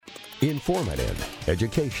Informative,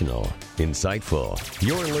 educational, insightful.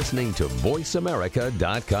 You're listening to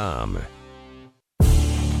VoiceAmerica.com.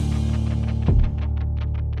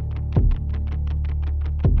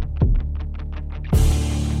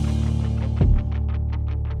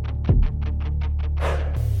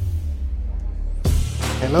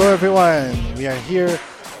 Hello everyone, we are here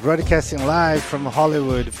broadcasting live from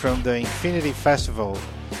Hollywood from the Infinity Festival.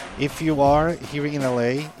 If you are here in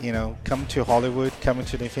LA, come to Hollywood, come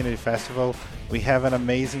to the Infinity Festival. We have an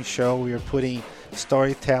amazing show. We are putting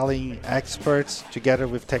storytelling experts together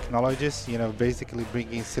with technologists, basically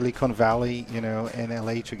bringing Silicon Valley, and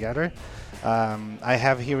LA together. I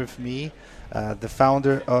have here with me the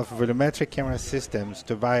founder of Volumeric Camera Systems,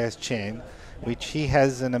 Tobias Chen, which he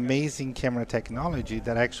has an amazing camera technology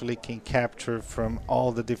that actually can capture from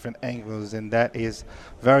all the different angles, and that is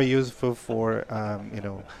very useful for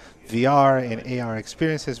VR and AR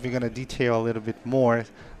experiences. We're going to detail a little bit more,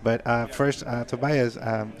 but first, Tobias,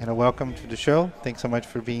 welcome to the show. Thanks so much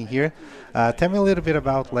for being here. Tell me a little bit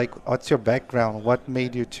about what's your background? What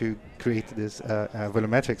made you to create this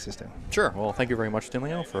volumetric system? Sure. Well, thank you very much,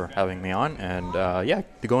 Danilo, for having me on. And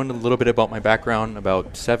to go into a little bit about my background,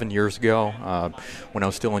 about 7 years ago, when I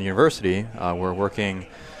was still in university, we're working.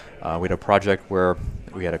 We had a project where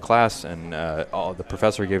we had a class, and the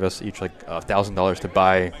professor gave us each $1,000 to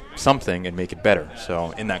buy something and make it better.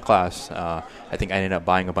 So in that class, I think I ended up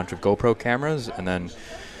buying a bunch of GoPro cameras, and then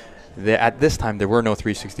at this time, there were no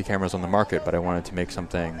 360 cameras on the market, but I wanted to make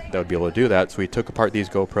something that would be able to do that. So we took apart these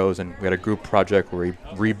GoPros, and we had a group project where we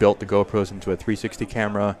rebuilt the GoPros into a 360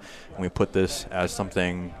 camera, and we put this as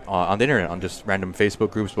something on the internet, on just random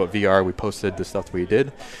Facebook groups about VR. We posted the stuff we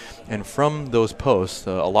did. And from those posts,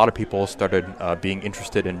 a lot of people started being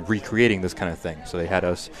interested in recreating this kind of thing. So they had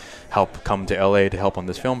us come to LA to help on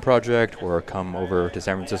this film project, or come over to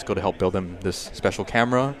San Francisco to help build them this special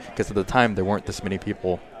camera, because at the time there weren't this many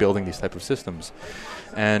people building these type of systems.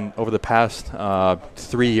 And over the past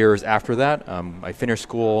 3 years after that, I finished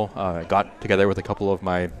school, got together with a couple of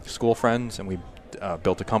my school friends, and we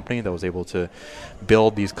built a company that was able to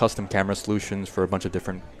build these custom camera solutions for a bunch of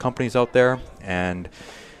different companies out there. And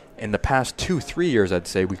in the past 2-3 years, I'd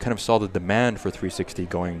say, we kind of saw the demand for 360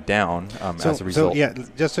 going down as a result. So,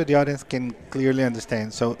 just so the audience can clearly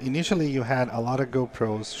understand. So, initially, you had a lot of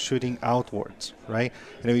GoPros shooting outwards, right?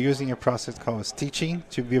 And they were using a process called stitching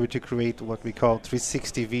to be able to create what we call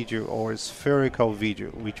 360 video or spherical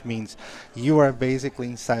video, which means you are basically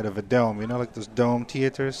inside of a dome. Like those dome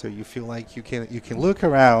theaters, so you feel like you can look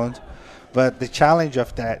around. But the challenge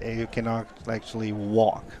of that is you cannot actually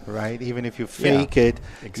walk, right? Even if you fake it,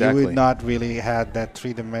 exactly. You would not really have that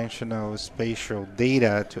three-dimensional spatial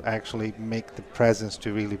data to actually make the presence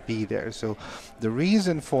to really be there. So the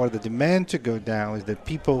reason for the demand to go down is that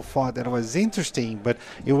people thought that it was interesting, but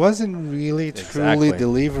it wasn't really truly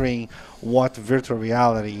delivering what virtual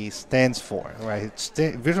reality stands for, right?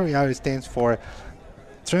 Virtual reality stands for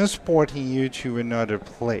transporting you to another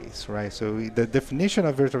place, right? So the definition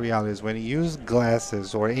of virtual reality is when you use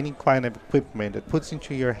glasses or any kind of equipment that puts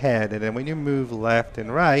into your head, and then when you move left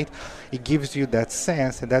and right, it gives you that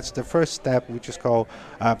sense, and that's the first step, which is called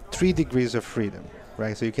 3 degrees of freedom,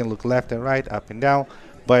 right? So you can look left and right, up and down,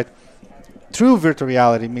 but true virtual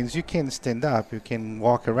reality means you can stand up, you can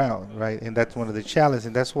walk around, right? And that's one of the challenges,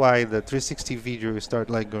 and that's why the 360 video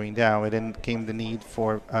started going down, and then came the need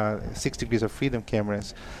for 6 degrees of freedom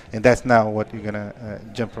cameras, and that's now what you're gonna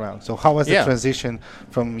jump around. So how was the transition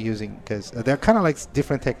from using, because they're kind of like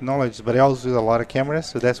different technologies, but they also use a lot of cameras,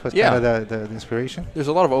 so that's what's kind of the inspiration? There's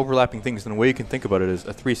a lot of overlapping things, and the way you can think about it is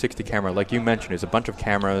a 360 camera, like you mentioned, is a bunch of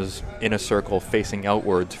cameras in a circle facing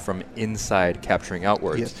outwards from inside, capturing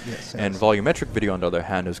outwards. Yes. And volumetric video, on the other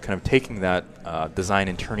hand, is kind of taking that design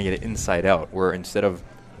and turning it inside out, where instead of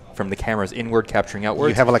from the cameras inward capturing outwards,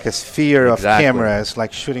 you have like a sphere of cameras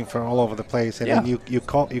like shooting from all over the place, and then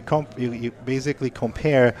you basically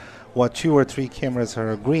compare what 2 or 3 cameras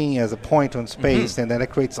are agreeing as a point on space, and then it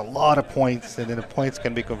creates a lot of points, and then the points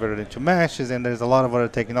can be converted into meshes, and there's a lot of other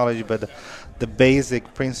technology, but the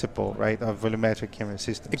basic principle, right, of volumetric camera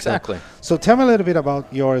systems. Exactly. So tell me a little bit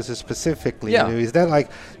about yours specifically. Is that like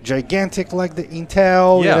gigantic like the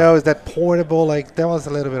Intel? Is that portable? Like, tell us a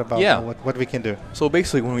little bit about what we can do. So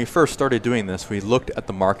basically, when we first started doing this, we looked at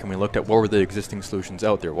the market, and we looked at what were the existing solutions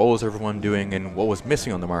out there, what was everyone doing, and what was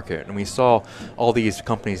missing on the market, and we saw all these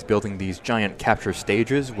companies building building these giant capture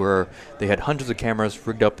stages where they had hundreds of cameras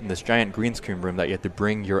rigged up in this giant green screen room that you had to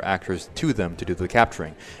bring your actors to them to do the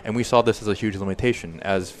capturing. And we saw this as a huge limitation.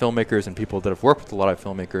 As filmmakers and people that have worked with a lot of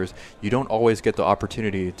filmmakers, you don't always get the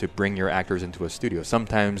opportunity to bring your actors into a studio.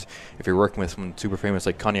 Sometimes if you're working with someone super famous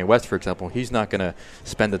like Kanye West, for example, he's not going to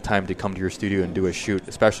spend the time to come to your studio and do a shoot,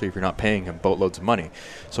 especially if you're not paying him boatloads of money.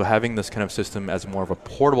 So having this kind of system as more of a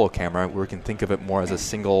portable camera, where we can think of it more as a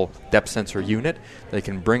single depth sensor unit that you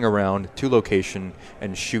can bring around to location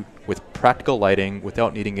and shoot with practical lighting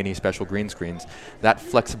without needing any special green screens, that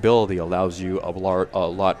flexibility allows you a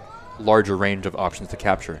lot larger range of options to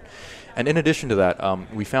capture. And in addition to that,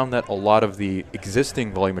 we found that a lot of the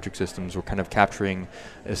existing volumetric systems were kind of capturing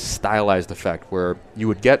a stylized effect where you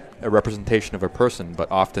would get a representation of a person,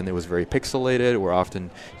 but often it was very pixelated, or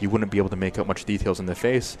often you wouldn't be able to make out much details in the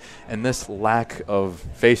face. And this lack of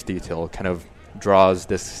face detail kind of draws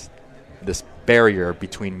this barrier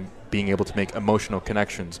between being able to make emotional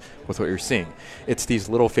connections with what you're seeing. It's these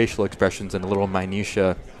little facial expressions and little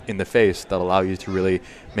minutiae in the face that allow you to really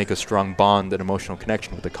make a strong bond and emotional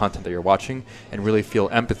connection with the content that you're watching and really feel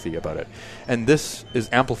empathy about it. And this is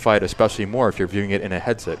amplified especially more if you're viewing it in a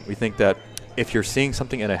headset. We think that if you're seeing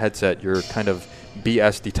something in a headset, your kind of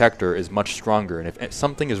BS detector is much stronger. And if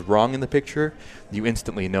something is wrong in the picture, you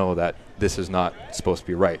instantly know that this is not supposed to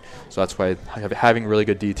be right. So that's why having really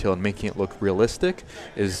good detail and making it look realistic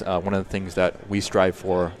is one of the things that we strive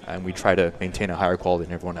for, and we try to maintain a higher quality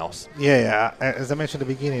than everyone else. Yeah. As I mentioned at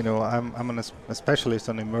the beginning, I'm a specialist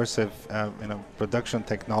on immersive production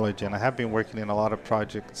technology, and I have been working in a lot of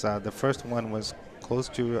projects. The first one was close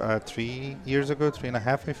to 3 years ago,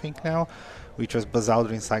 3.5, I think now, which was basal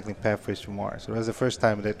recycling pathways to Mars. So it was the first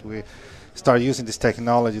time that we started using this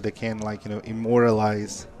technology that can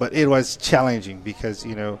immortalize. But it was challenging because,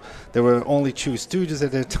 there were only 2 studios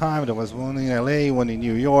at the time. There was one in LA, one in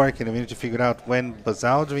New York, and we needed to figure out when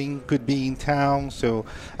basaldering could be in town. So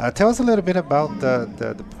tell us a little bit about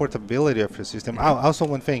the portability of your system. Also,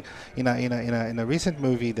 one thing, in a recent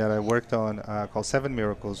movie that I worked on called 7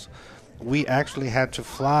 Miracles, we actually had to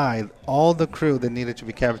fly all the crew that needed to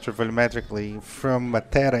be captured volumetrically from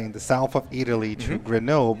Matera in the south of Italy to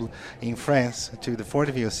Grenoble in France to the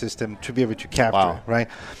Forteville system to be able to capture, right?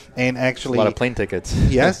 And actually, a lot of plane tickets.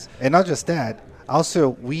 Yes, and not just that. Also,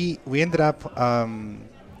 we ended up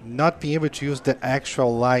not being able to use the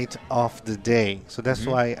actual light of the day. So that's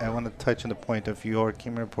why I want to touch on the point of your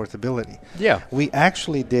camera portability. Yeah. We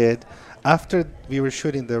actually did, after we were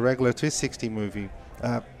shooting the regular 360 movie,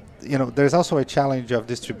 there's also a challenge of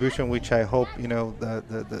distribution, which I hope,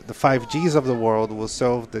 the 5Gs of the world will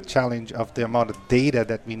solve the challenge of the amount of data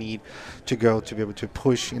that we need to be able to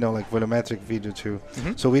push, like volumetric video to.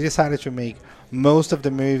 So we decided to make most of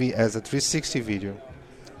the movie as a 360 video.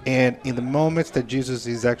 And in the moments that Jesus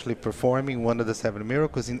is actually performing one of the 7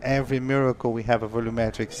 miracles, in every miracle we have a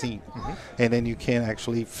volumetric scene. And then you can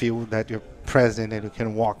actually feel that you're present and you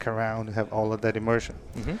can walk around and have all of that immersion.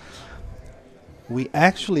 We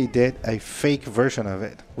actually did a fake version of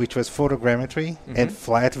it, which was photogrammetry and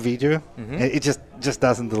flat video. And it just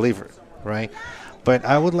doesn't deliver, right? But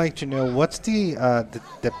I would like to know what's the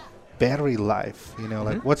battery life,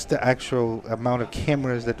 like what's the actual amount of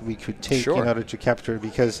cameras that we could take in order to capture,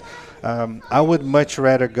 because I would much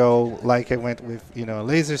rather go like I went with, a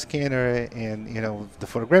laser scanner and, the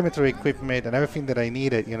photogrammetry equipment and everything that I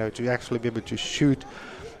needed, to actually be able to shoot.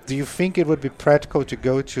 Do you think it would be practical to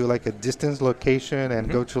go to like a distance location and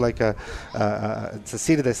go to like it's a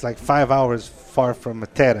city that's like 5 hours far from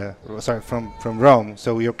Matera, from Rome?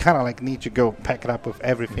 So you kind of like need to go pack it up with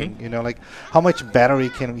everything. Like how much battery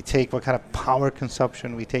can we take? What kind of power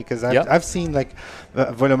consumption we take? Because I've seen like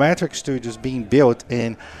volumetric studios being built,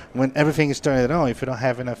 and when everything is turned on, if you don't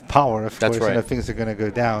have enough power, of course, things are going to go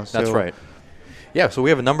down. That's right. Yeah, so we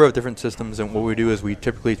have a number of different systems, and what we do is we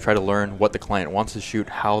typically try to learn what the client wants to shoot,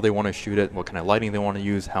 how they want to shoot it, what kind of lighting they want to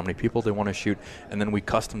use, how many people they want to shoot, and then we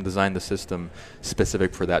custom design the system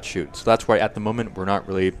specific for that shoot. So that's why at the moment we're not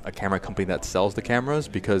really a camera company that sells the cameras,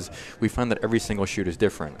 because we find that every single shoot is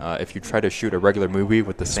different. If you try to shoot a regular movie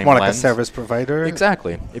with the same lens... It's more like a service provider?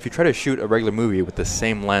 Exactly. If you try to shoot a regular movie with the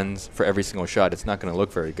same lens for every single shot, it's not going to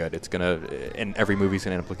look very good. It's going to... And every movie's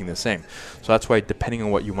going to end up looking the same. So that's why, depending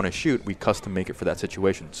on what you want to shoot, we custom make it for that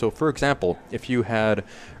situation. So, for example, if you had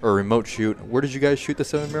a remote shoot, where did you guys shoot the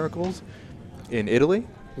 7 Miracles? In Italy?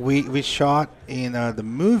 We shot in the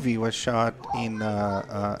movie was shot in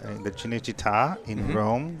the Cinecittà in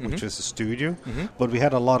Rome, which is a studio. But we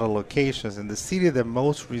had a lot of locations, and the city that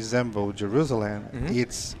most resembled Jerusalem,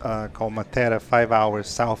 it's called Matera, 5 hours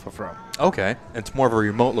south of Rome. Okay, it's more of a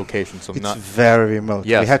remote location, so It's not very remote.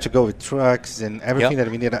 Yes. We had to go with trucks and everything that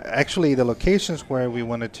we needed. Actually, the locations where we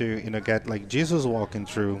wanted to, get like Jesus walking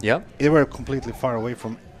through, they were completely far away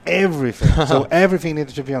from everything. So everything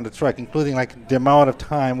needed to be on the truck, including like the amount of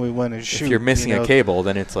time we want to shoot. If you're missing a cable,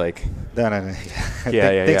 then it's like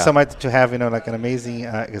Thanks so much to have like an amazing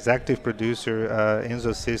executive producer, Enzo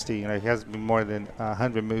Sisti. He has been more than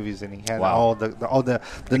 100 movies, and he had all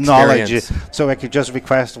the knowledge. So I could just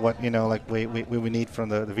request what we need from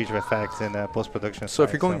the visual effects and post production. So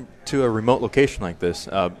if you're going to a remote location like this,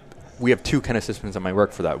 we have two kind of systems that might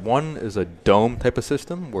work for that. One is a dome type of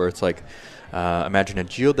system where it's like, imagine a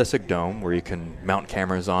geodesic dome where you can mount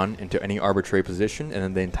cameras on into any arbitrary position, and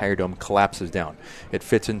then the entire dome collapses down. It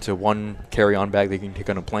fits into one carry-on bag that you can take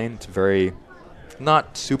on a plane. It's very,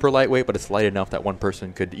 not super lightweight, but it's light enough that one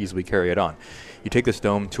person could easily carry it on. You take this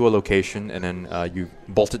dome to a location, and then you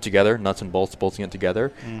bolt it together, nuts and bolts, bolting it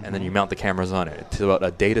together, and then you mount the cameras on it. It's about a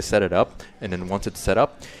day to set it up, and then once it's set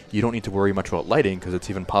up, you don't need to worry much about lighting because it's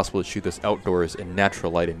even possible to shoot this outdoors in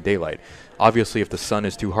natural light in daylight. Obviously, if the sun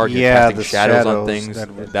is too hard, you're casting shadows on things,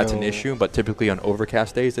 that's an issue, but typically on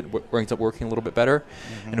overcast days, it ends up working a little bit better.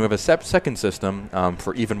 And we have a second system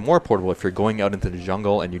for even more portable if you're going out into the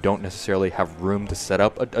jungle and you don't necessarily have room to set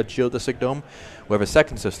up a geodesic dome. We have a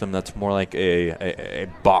second system that's more like a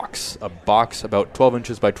box about 12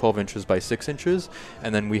 inches by 12 inches by 6 inches,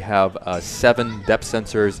 and then we have 7 depth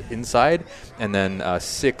sensors inside, and then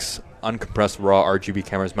 6 uncompressed raw RGB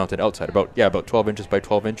cameras mounted outside, about 12 inches by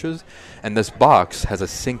 12 inches. And this box has a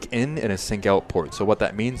sync in and a sync out port. So what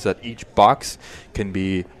that means is that each box can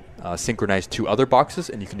be synchronized to other boxes,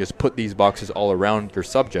 and you can just put these boxes all around your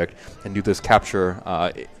subject and do this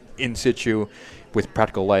capture in situ with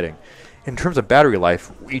practical lighting. In terms of battery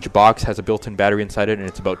life, each box has a built-in battery inside it, and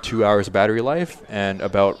it's about 2 hours of battery life and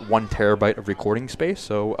about 1 terabyte of recording space.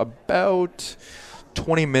 So about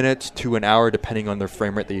 20 minutes to an hour, depending on the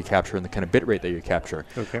frame rate that you capture and the kind of bit rate that you capture.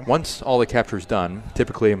 Okay. Once all the capture is done,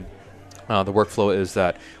 typically the workflow is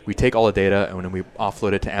that we take all the data and then we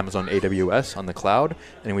offload it to Amazon AWS on the cloud,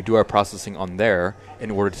 and we do our processing on there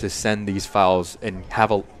in order to send these files and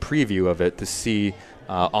have a preview of it to see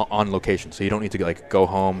on location. So you don't need to go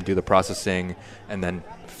home, do the processing, and then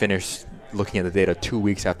finish looking at the data 2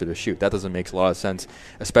 weeks after the shoot. That doesn't make a lot of sense,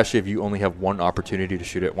 especially if you only have one opportunity to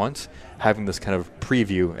shoot it once. Having this kind of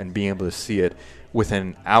preview and being able to see it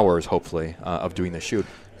within hours, hopefully, of doing the shoot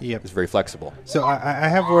is very flexible. So I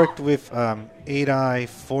have worked with 8i,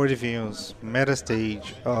 40 views,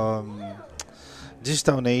 Metastage,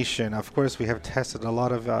 Digital Nation. Of course, we have tested a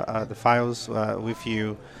lot of the files with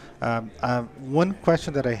you. One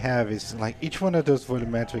question that I have is each one of those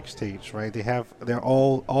volumetric stage, right? They're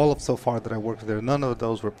all of so far that I worked with. There, none of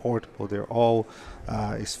those were portable. They're all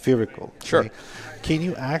spherical. Sure. Right? Can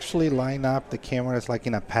you actually line up the cameras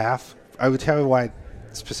in a path? I would tell you why.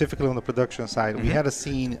 Specifically on the production side, we had a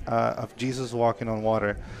scene of Jesus walking on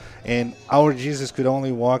water, and our Jesus could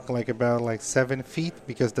only walk about 7 feet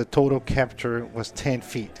because the total capture was 10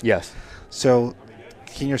 feet. Yes. So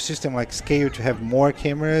can your system scale to have more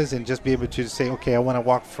cameras and just be able to say, okay, I want to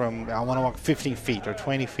walk 15 feet or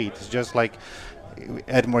 20 feet? It's just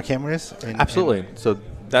add more cameras? Absolutely. So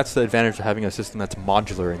that's the advantage of having a system that's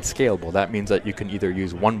modular and scalable. That means that you can either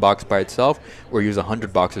use one box by itself or use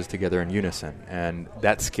 100 boxes together in unison. And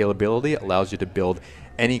that scalability allows you to build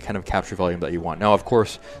any kind of capture volume that you want. Now, of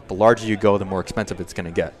course, the larger you go, the more expensive it's going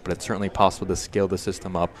to get. But it's certainly possible to scale the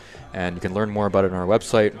system up. And you can learn more about it on our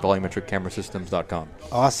website, volumetriccamerasystems.com.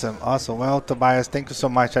 Awesome. Well, Tobias, thank you so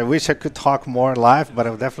much. I wish I could talk more live, but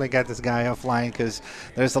I'll definitely get this guy offline because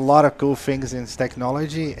there's a lot of cool things in this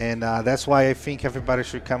technology. And that's why I think everybody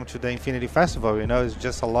should come to the Infinity Festival. It's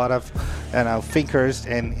just a lot of thinkers.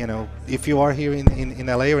 And, if you are here in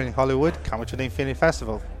LA or in Hollywood, come to the Infinity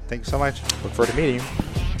Festival. Thank you so much. Look forward to meeting you.